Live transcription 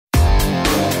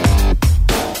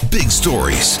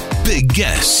stories, big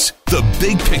guests, the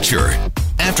big picture.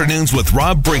 Afternoons with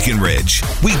Rob Breckenridge.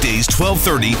 Weekdays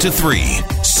 1230 to 3,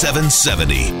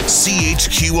 770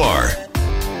 CHQR.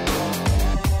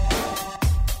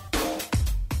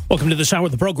 Welcome to this hour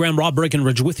of the program. Rob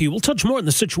Breckenridge with you. We'll touch more on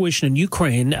the situation in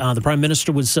Ukraine. The Prime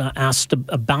Minister was asked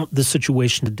about the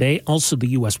situation today. Also, the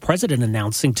U.S. President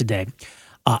announcing today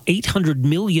 $800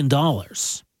 million,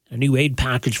 a new aid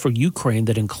package for Ukraine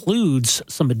that includes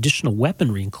some additional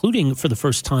weaponry, including, for the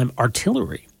first time,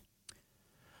 artillery.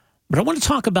 But I want to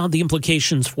talk about the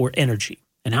implications for energy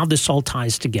and how this all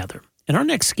ties together. And our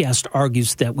next guest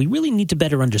argues that we really need to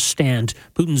better understand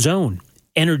Putin's own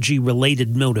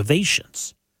energy-related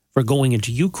motivations for going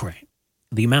into Ukraine,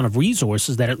 the amount of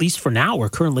resources that, at least for now, are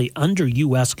currently under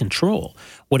U.S. control,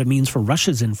 what it means for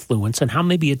Russia's influence, and how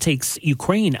maybe it takes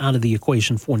Ukraine out of the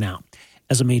equation for now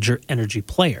as a major energy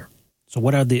player. So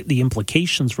what are the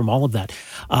implications from all of that?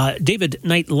 David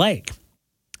Knight-Legg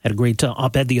had a great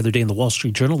op-ed the other day in the Wall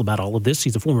Street Journal about all of this.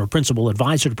 He's a former principal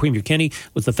advisor to Premier Kenney,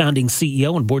 was the founding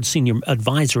CEO and board senior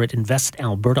advisor at Invest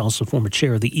Alberta, also former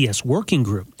chair of the ES Working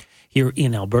Group here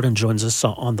in Alberta, and joins us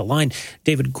on the line.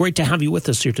 David, great to have you with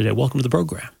us here today. Welcome to the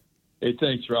program. Hey,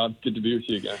 thanks, Rob. Good to be with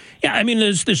you again. Yeah, I mean,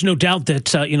 there's no doubt that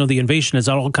the invasion has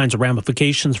all kinds of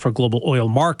ramifications for global oil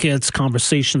markets,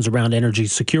 conversations around energy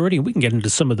security. We can get into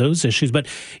some of those issues, but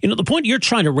the point you're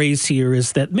trying to raise here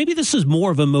is that maybe this is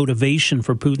more of a motivation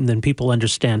for Putin than people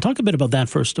understand. Talk a bit about that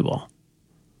first of all.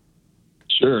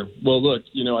 Sure. Well, look,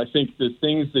 I think the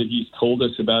things that he's told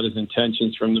us about his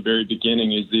intentions from the very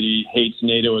beginning is that he hates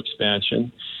NATO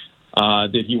expansion,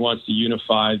 that he wants to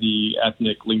unify the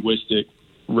ethnic, linguistic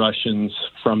Russians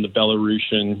from the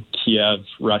Belarusian, Kiev,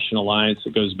 Russian alliance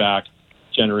that goes back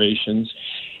generations,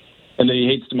 and that he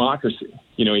hates democracy.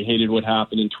 He hated what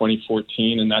happened in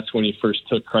 2014, and that's when he first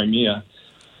took Crimea.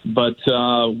 But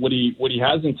what he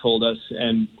hasn't told us,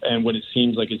 and what it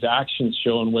seems like his actions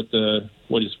show, and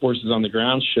what his forces on the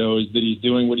ground show, is that he's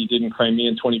doing what he did in Crimea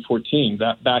in 2014.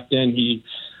 That back then he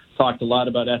talked a lot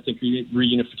about ethnic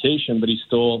reunification, but he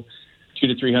stole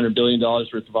 $200 to $300 billion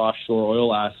worth of offshore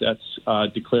oil assets,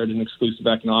 declared an exclusive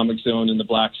economic zone in the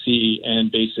Black Sea,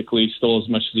 and basically stole as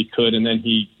much as he could. And then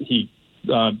he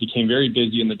became very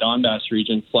busy in the Donbass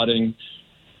region, flooding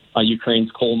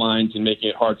Ukraine's coal mines and making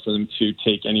it hard for them to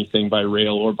take anything by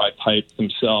rail or by pipe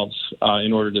themselves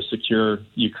in order to secure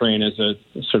Ukraine as a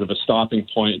sort of a stopping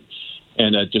point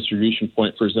and a distribution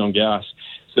point for his own gas.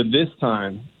 So this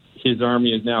time, his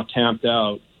army is now camped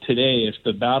out. Today, if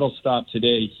the battle stopped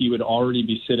today, he would already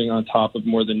be sitting on top of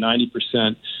more than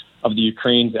 90% of the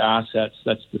Ukraine's assets.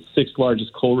 That's the sixth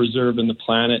largest coal reserve in the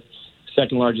planet,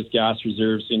 second largest gas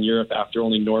reserves in Europe after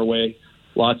only Norway.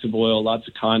 Lots of oil, lots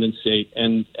of condensate,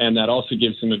 and that also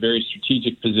gives him a very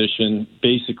strategic position,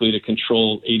 basically to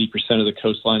control 80% of the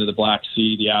coastline of the Black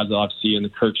Sea, the Azov Sea, and the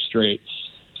Kerch Strait.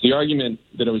 The argument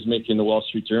that I was making in the Wall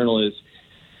Street Journal is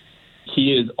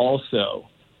he is also,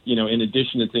 in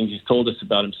addition to things he's told us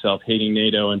about himself, hating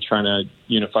NATO and trying to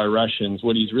unify Russians,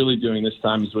 what he's really doing this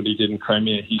time is what he did in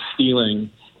Crimea. He's stealing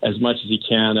as much as he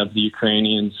can of the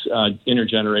Ukrainians'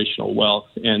 intergenerational wealth,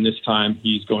 and this time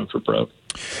he's going for broke.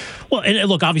 Well, and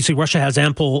look, obviously Russia has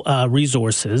ample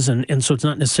resources, and so it's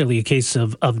not necessarily a case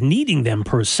of needing them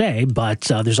per se, but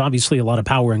there's obviously a lot of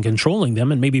power in controlling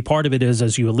them, and maybe part of it is,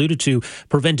 as you alluded to,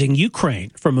 preventing Ukraine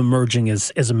from emerging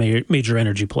as a major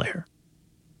energy player.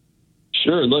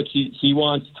 Sure. Look, he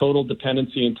wants total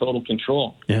dependency and total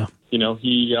control. Yeah.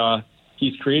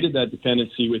 He's created that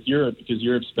dependency with Europe because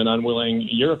Europe's been unwilling.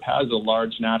 Europe has a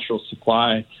large natural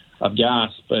supply of gas,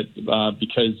 but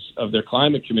because of their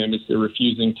climate commitments, they're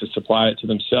refusing to supply it to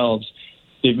themselves.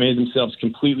 They've made themselves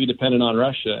completely dependent on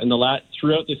Russia. And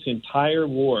throughout this entire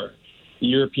war, the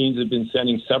Europeans have been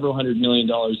sending several $100 million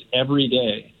every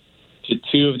day to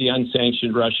two of the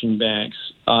unsanctioned Russian banks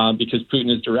because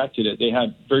Putin has directed it. They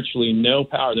have virtually no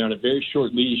power. They're on a very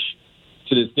short leash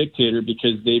to this dictator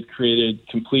because they've created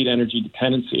complete energy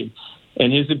dependency.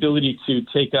 And his ability to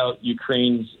take out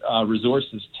Ukraine's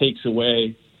resources takes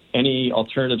away any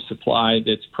alternative supply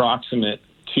that's proximate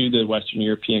to the Western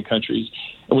European countries.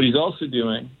 And what he's also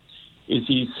doing is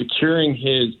he's securing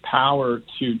his power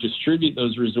to distribute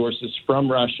those resources from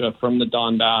Russia, from the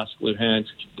Donbass, Luhansk,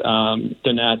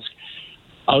 Donetsk,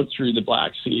 out through the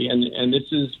Black Sea. And this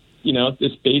is,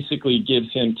 this basically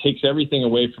takes everything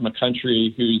away from a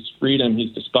country whose freedom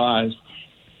he's despised,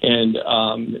 and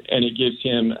it gives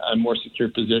him a more secure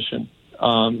position.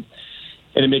 And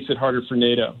it makes it harder for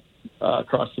NATO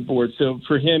across the board. So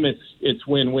for him, it's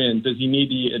win-win. Does he need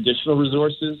the additional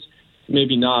resources?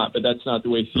 Maybe not, but that's not the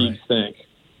way Thieves think.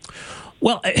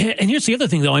 Well, and here's the other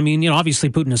thing, though. I mean, obviously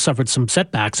Putin has suffered some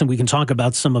setbacks, and we can talk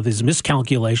about some of his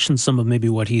miscalculations, some of maybe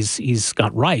what he's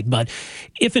got right. But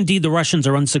if indeed the Russians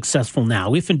are unsuccessful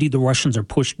now, if indeed the Russians are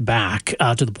pushed back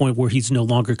to the point where he's no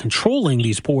longer controlling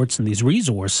these ports and these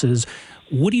resources,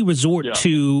 would he resort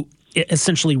to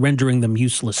essentially rendering them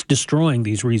useless, destroying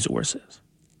these resources?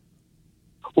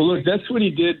 Well, look, that's what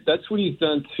he did. That's what he's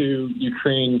done to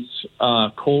Ukraine's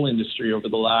coal industry over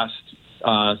the last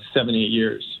 7-8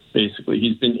 years. Basically,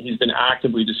 he's been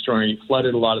actively destroying. He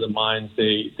flooded a lot of the mines.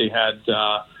 They had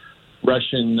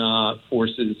Russian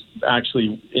forces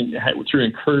actually through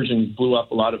incursions blew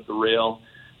up a lot of the rail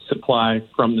supply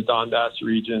from the Donbass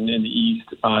region in the east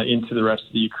into the rest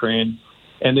of the Ukraine,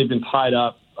 and they've been tied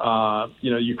up.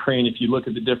 Ukraine, if you look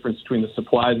at the difference between the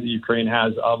supply that Ukraine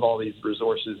has of all these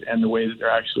resources and the way that they're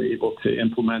actually able to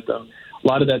implement them, a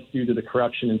lot of that's due to the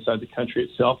corruption inside the country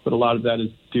itself, but a lot of that is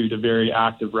due to very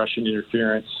active Russian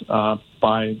interference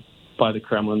by the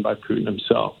Kremlin, by Putin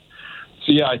himself.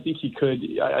 So, I think he could.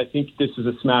 I think this is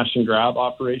a smash and grab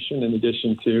operation in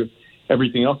addition to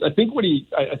everything else. I think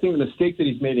the mistake that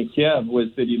he's made in Kiev was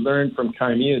that he learned from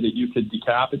Crimea that you could use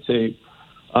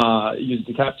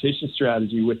decapitation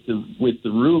strategy with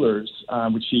the rulers,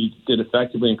 which he did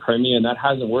effectively in Crimea, and that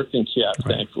hasn't worked in Kiev,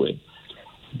 thankfully.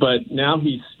 But now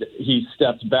he's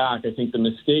stepped back. I think the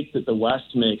mistake that the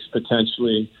West makes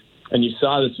potentially, and you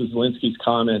saw this with Zelensky's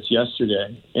comments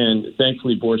yesterday, and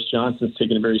thankfully Boris Johnson's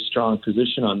taken a very strong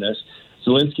position on this.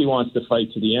 Zelensky wants to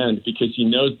fight to the end because he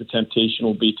knows the temptation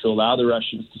will be to allow the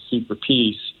Russians to sue for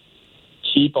peace,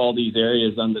 keep all these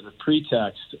areas under the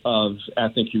pretext of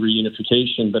ethnic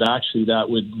reunification, but actually that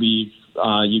would leave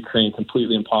Ukraine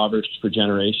completely impoverished for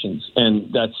generations,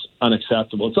 and that's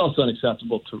unacceptable. It's also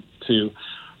unacceptable to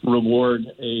reward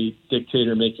a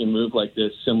dictator making a move like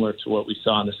this, similar to what we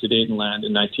saw in the Sudetenland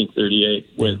in 1938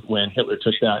 when Hitler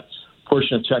took that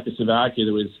portion of Czechoslovakia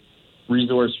that was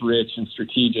resource-rich and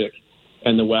strategic,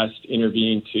 and the West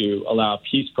intervened to allow a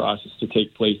peace process to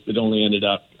take place that only ended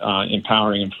up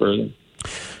empowering him further.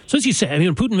 So as you say,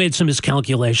 Putin made some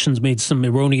miscalculations, made some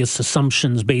erroneous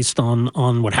assumptions based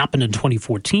on what happened in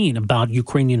 2014 about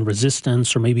Ukrainian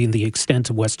resistance or maybe the extent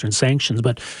of Western sanctions.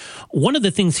 But one of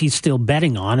the things he's still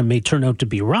betting on, and may turn out to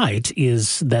be right,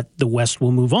 is that the West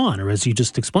will move on, or as you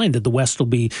just explained, that the West will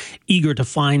be eager to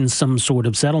find some sort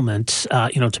of settlement,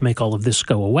 to make all of this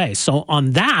go away. So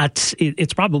on that,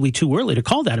 it's probably too early to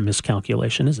call that a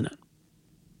miscalculation, isn't it?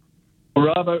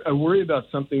 Rob, I worry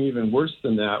about something even worse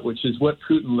than that, which is what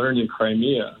Putin learned in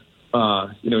Crimea.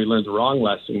 He learned the wrong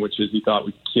lesson, which is he thought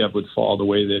Kiev would fall the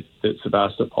way that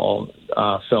Sevastopol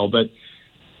fell. But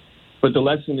the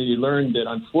lesson that he learned that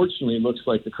unfortunately looks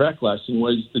like the correct lesson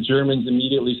was the Germans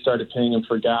immediately started paying him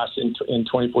for gas in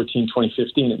 2014,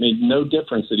 2015. It made no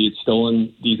difference that he had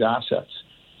stolen these assets.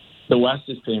 The West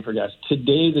is paying for gas.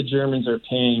 Today, the Germans are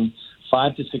paying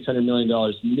 $500 to $600 million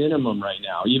minimum right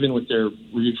now, even with their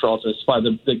review for alternate supply.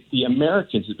 The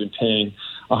Americans have been paying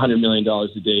 $100 million a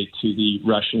day to the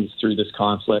Russians through this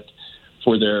conflict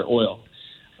for their oil.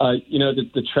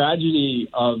 The tragedy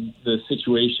of the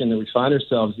situation that we find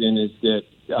ourselves in is that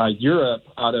Europe,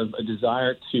 out of a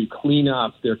desire to clean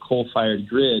up their coal-fired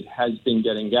grid, has been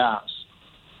getting gas.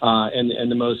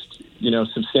 And the most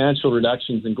substantial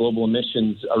reductions in global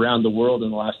emissions around the world in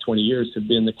the last 20 years have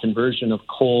been the conversion of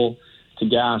coal to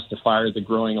gas to fire the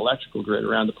growing electrical grid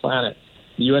around the planet.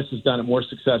 The U.S. has done it more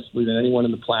successfully than anyone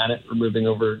on the planet, removing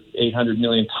over 800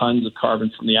 million tons of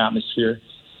carbon from the atmosphere.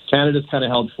 Canada's kind of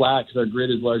held flat because our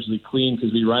grid is largely clean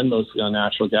because we run mostly on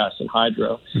natural gas and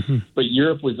hydro. Mm-hmm. But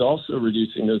Europe was also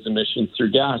reducing those emissions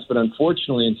through gas. But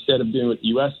unfortunately, instead of doing what the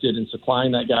U.S. did and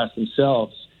supplying that gas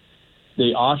themselves,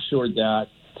 they offshored that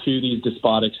to these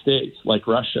despotic states like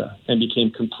Russia and became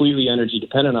completely energy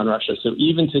dependent on Russia. So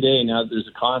even today, now that there's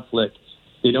a conflict,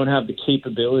 they don't have the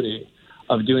capability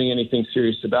of doing anything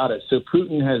serious about it. So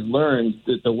Putin has learned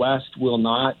that the West will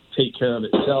not take care of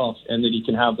itself and that he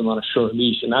can have them on a short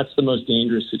leash. And that's the most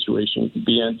dangerous situation we could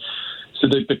be in. So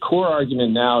the core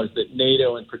argument now is that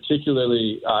NATO, and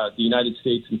particularly the United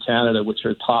States and Canada, which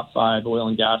are top 5 oil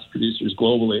and gas producers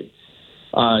globally,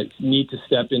 need to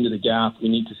step into the gap. We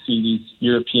need to see these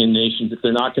European nations, if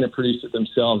they're not going to produce it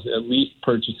themselves, at least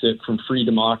purchase it from free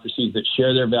democracies that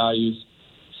share their values,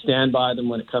 stand by them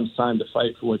when it comes time to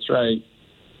fight for what's right,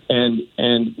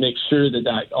 and make sure that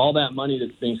all that money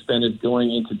that's being spent is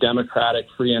going into democratic,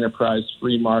 free enterprise,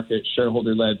 free market,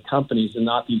 shareholder-led companies and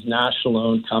not these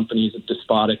national-owned companies of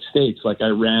despotic states like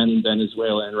Iran and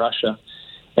Venezuela and Russia.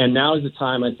 And now is the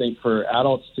time, I think, for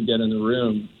adults to get in the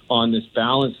room on this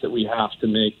balance that we have to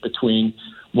make between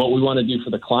what we want to do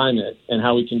for the climate and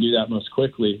how we can do that most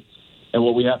quickly, and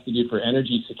what we have to do for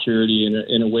energy security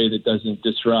in a way that doesn't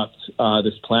disrupt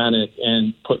this planet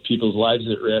and put people's lives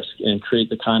at risk and create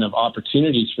the kind of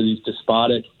opportunities for these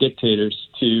despotic dictators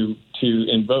to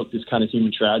invoke this kind of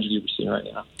human tragedy we're seeing right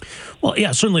now. Well,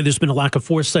 yeah, certainly there's been a lack of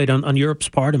foresight on Europe's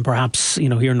part and perhaps,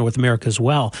 here in North America as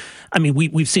well. I mean,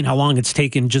 we've seen how long it's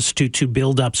taken just to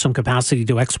build up some capacity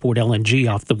to export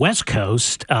LNG off the West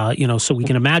Coast, so we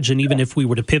can imagine even if we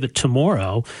were to pivot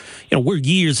tomorrow, we're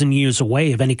years and years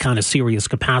away of any kind of serious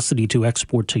capacity to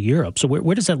export to Europe. So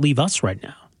where does that leave us right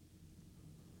now?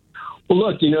 Well,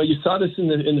 look, you saw this in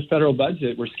the federal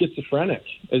budget. We're schizophrenic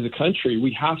as a country.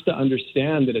 We have to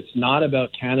understand that it's not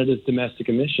about Canada's domestic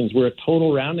emissions. We're a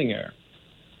total rounding error.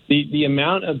 The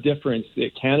amount of difference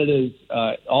that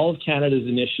all of Canada's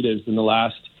initiatives in the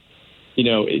last,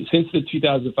 since the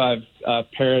 2005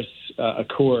 Paris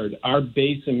Accord, our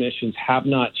base emissions have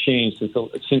not changed since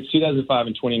 2005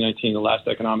 and 2019, the last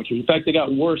economic year. In fact, they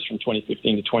got worse from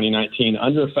 2015 to 2019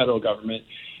 under a federal government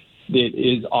that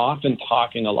is often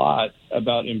talking a lot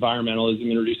about environmentalism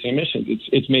and reducing emissions.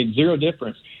 It's made zero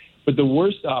difference. But the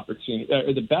worst opportunity,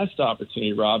 or the best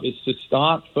opportunity, Rob, is to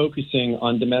stop focusing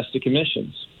on domestic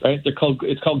emissions, right? It's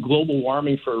called global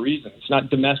warming for a reason. It's not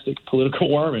domestic political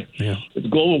warming. Yeah. It's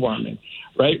global warming,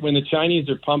 right? When the Chinese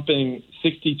are pumping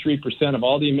 63% of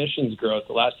all the emissions growth,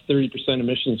 the last 30%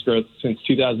 emissions growth since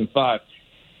 2005,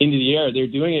 into the air, they're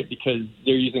doing it because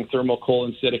they're using thermal coal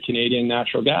instead of Canadian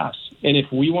natural gas. And if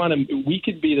we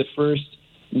could be the first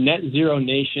net zero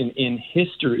nation in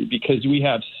history because we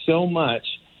have so much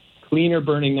cleaner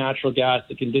burning natural gas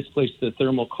that can displace the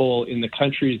thermal coal in the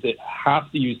countries that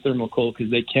have to use thermal coal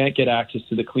because they can't get access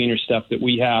to the cleaner stuff that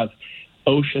we have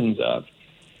oceans of.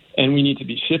 And we need to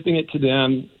be shipping it to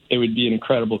them. It would be an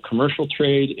incredible commercial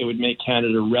trade. It would make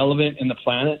Canada relevant in the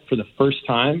planet for the first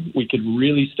time. We could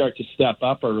really start to step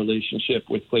up our relationship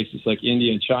with places like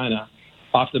India and China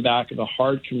off the back of a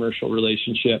hard commercial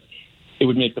relationship. It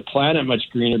would make the planet much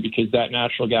greener because that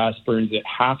natural gas burns at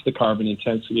half the carbon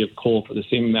intensity of coal for the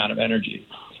same amount of energy.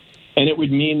 And it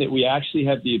would mean that we actually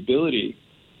have the ability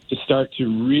to start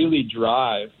to really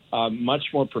drive a much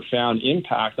more profound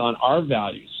impact on our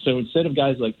values. So instead of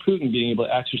guys like Putin being able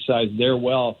to exercise their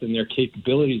wealth and their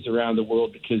capabilities around the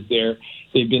world because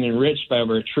they've been enriched by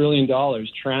over $1 trillion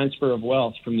transfer of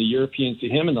wealth from the Europeans to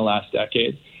him in the last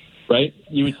decade, right?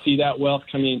 You would see that wealth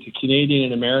coming into Canadian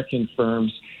and American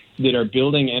firms that are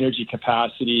building energy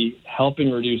capacity,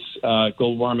 helping reduce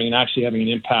global warming, and actually having an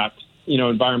impact,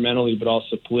 environmentally, but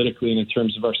also politically and in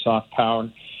terms of our soft power.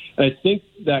 And I think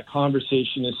that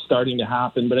conversation is starting to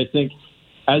happen. But I think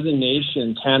as a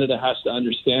nation, Canada has to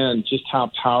understand just how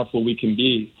powerful we can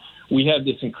be. We have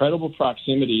this incredible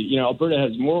proximity. Alberta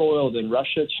has more oil than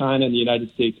Russia, China, and the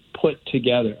United States put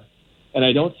together. And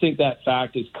I don't think that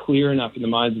fact is clear enough in the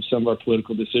minds of some of our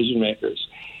political decision makers.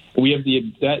 We have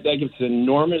that gives us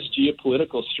enormous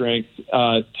geopolitical strength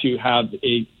to have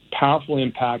a powerful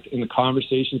impact in the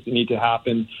conversations that need to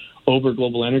happen over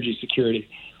global energy security.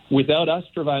 Without us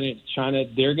providing it to China,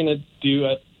 they're going to do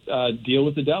a deal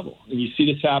with the devil. And you see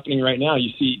this happening right now. You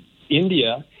see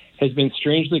India has been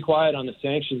strangely quiet on the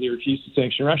sanctions. They refuse to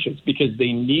sanction Russia. It's because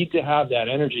they need to have that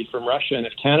energy from Russia. And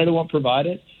if Canada won't provide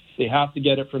it, they have to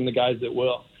get it from the guys that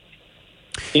will.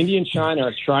 India and China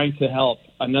are trying to help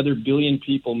another billion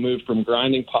people move from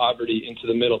grinding poverty into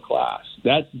the middle class.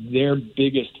 That's their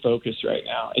biggest focus right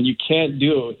now. And you can't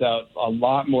do it without a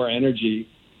lot more energy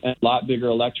and a lot bigger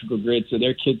electrical grid so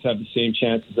their kids have the same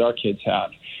chance as our kids have.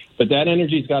 But that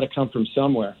energy's got to come from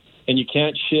somewhere. And you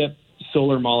can't ship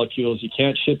solar molecules. You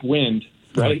can't ship wind,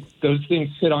 right? Those things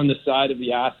sit on the side of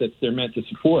the assets they're meant to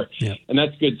support. Yeah. And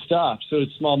that's good stuff. So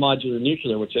it's small modular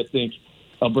nuclear, which I think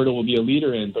Alberta will be a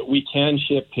leader in. But we can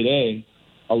ship today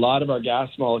a lot of our gas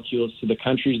molecules to the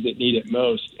countries that need it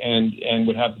most and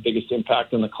would have the biggest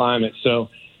impact on the climate. So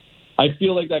I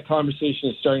feel like that conversation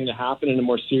is starting to happen in a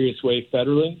more serious way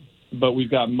federally, but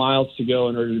we've got miles to go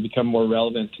in order to become more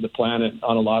relevant to the planet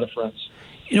on a lot of fronts.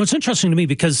 It's interesting to me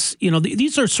because,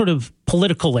 these are sort of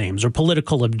political aims or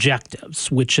political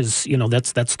objectives, which is,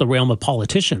 that's the realm of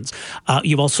politicians.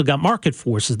 You've also got market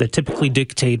forces that typically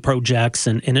dictate projects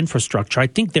and infrastructure. I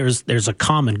think there's a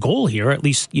common goal here. At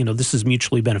least, this is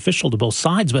mutually beneficial to both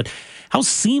sides. But how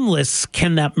seamless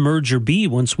can that merger be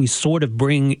once we sort of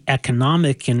bring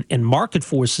economic and market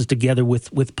forces together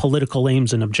with political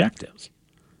aims and objectives?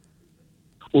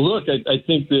 Well, look, I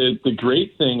think the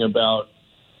great thing about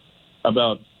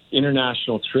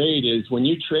international trade is when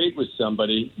you trade with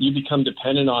somebody, you become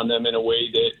dependent on them in a way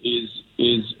that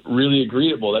is really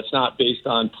agreeable. That's not based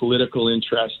on political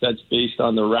interest. That's based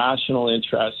on the rational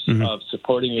interests of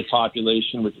supporting your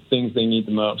population with the things they need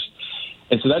the most.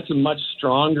 And so that's a much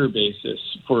stronger basis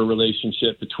for a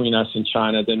relationship between us and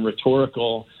China than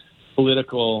rhetorical,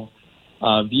 political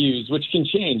views, which can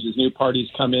change as new parties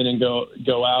come in and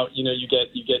go out. You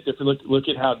get different. Look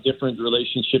at how different the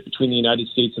relationship between the United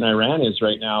States and Iran is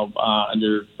right now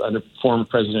under former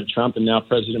President Trump and now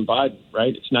President Biden.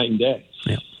 Right, it's night and day.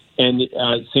 Yeah. And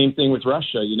same thing with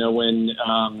Russia.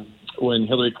 When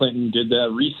Hillary Clinton did the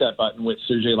reset button with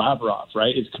Sergei Lavrov,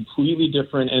 right, it's completely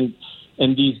different.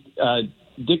 And these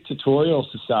dictatorial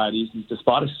societies, these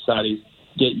despotic societies,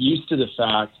 get used to the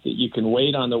fact that you can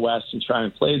wait on the West and try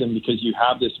and play them because you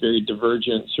have this very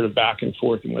divergent sort of back and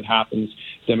forth in what happens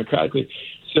democratically.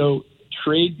 So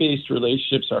trade-based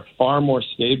relationships are far more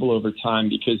stable over time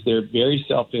because they're very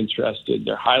self-interested.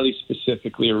 They're highly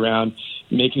specifically around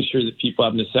making sure that people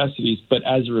have necessities. But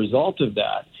as a result of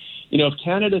that, if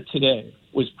Canada today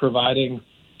was providing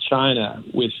China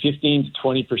with 15 to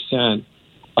 20%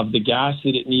 of the gas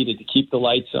that it needed to keep the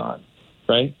lights on,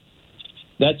 right?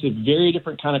 That's a very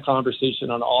different kind of conversation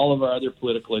on all of our other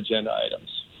political agenda items,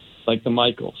 like the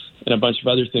Michaels and a bunch of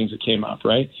other things that came up,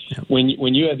 right? Yeah. When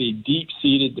you have a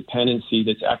deep-seated dependency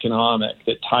that's economic,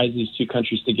 that ties these two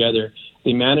countries together,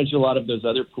 they manage a lot of those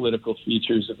other political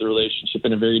features of the relationship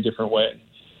in a very different way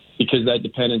because that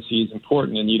dependency is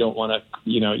important, and you don't want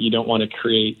to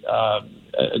create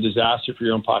a disaster for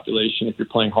your own population if you're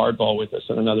playing hardball with us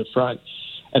on another front.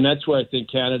 And that's where I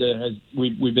think Canada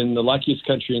we've been the luckiest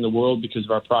country in the world because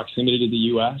of our proximity to the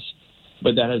U.S.,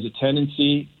 but that has a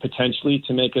tendency potentially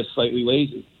to make us slightly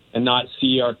lazy and not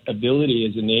see our ability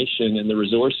as a nation and the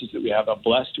resources that we have, how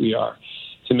blessed we are,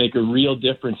 to make a real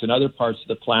difference in other parts of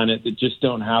the planet that just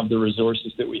don't have the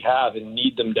resources that we have and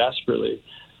need them desperately.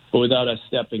 But without us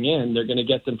stepping in, they're going to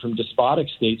get them from despotic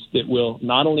states that will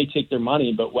not only take their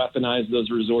money, but weaponize those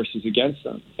resources against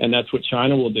them. And that's what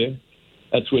China will do.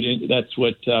 That's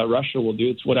what Russia will do.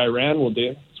 It's what Iran will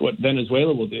do. It's what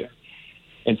Venezuela will do.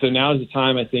 And so now is the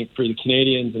time, I think, for the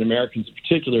Canadians and Americans in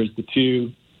particular, as the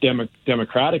two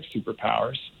democratic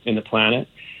superpowers in the planet,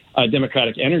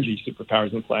 democratic energy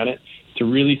superpowers in the planet, to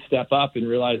really step up and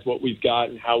realize what we've got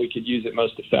and how we could use it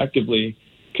most effectively.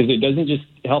 Because it doesn't just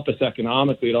help us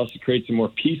economically, it also creates a more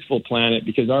peaceful planet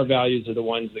because our values are the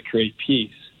ones that create peace.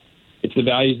 It's the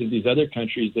values of these other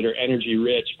countries that are energy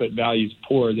rich but values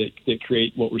poor that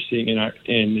create what we're seeing in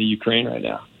the Ukraine right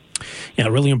now. Yeah,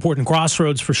 really important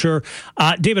crossroads for sure.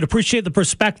 David, appreciate the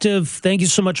perspective. Thank you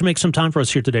so much for making some time for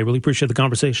us here today. Really appreciate the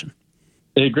conversation.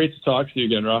 Hey, great to talk to you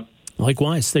again, Rob.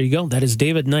 Likewise. There you go. That is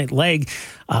David Knight-Legg.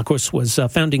 Of course, was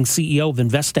founding CEO of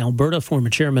Invest Alberta, former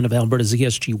chairman of Alberta's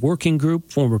ESG Working Group,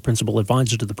 former principal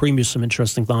advisor to the Premier. Some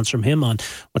interesting thoughts from him on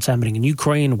what's happening in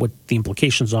Ukraine, what the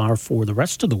implications are for the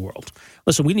rest of the world.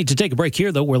 Listen, we need to take a break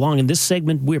here, though. We're long in this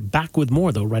segment. We're back with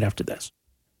more, though, right after this.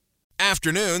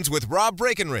 Afternoons with Rob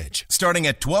Breckenridge, starting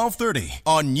at 12:30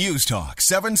 on News Talk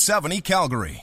 770 Calgary.